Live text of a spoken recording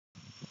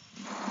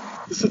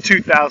This is a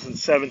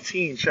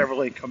 2017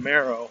 Chevrolet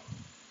Camaro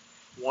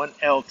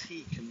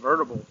 1LT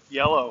convertible,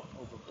 yellow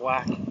over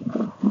black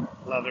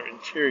leather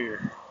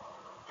interior.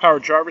 Power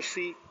driver's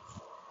seat,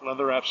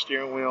 leather wrapped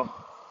steering wheel,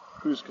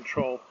 cruise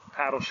control,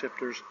 paddle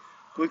shifters,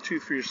 Bluetooth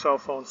for your cell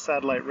phone,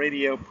 satellite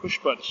radio, push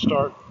button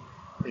start,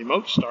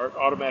 remote start,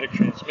 automatic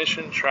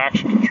transmission,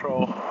 traction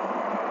control.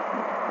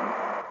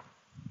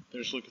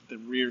 There's a look at the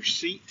rear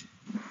seat.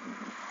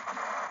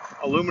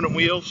 Aluminum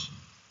wheels,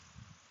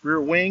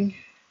 rear wing,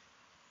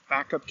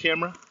 backup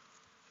camera.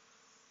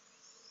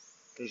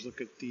 There's a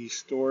look at the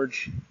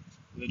storage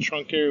in the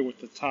trunk area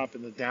with the top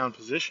in the down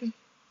position.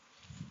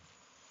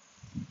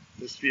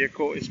 This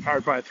vehicle is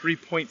powered by a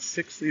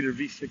 3.6 liter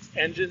V6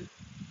 engine,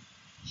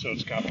 so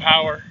it's got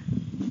power.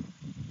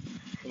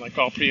 And like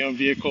all pre-owned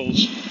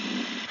vehicles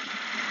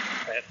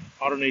at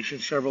AutoNation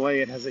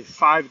Chevrolet, it has a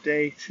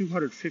 5-day,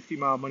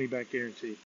 250-mile money-back guarantee.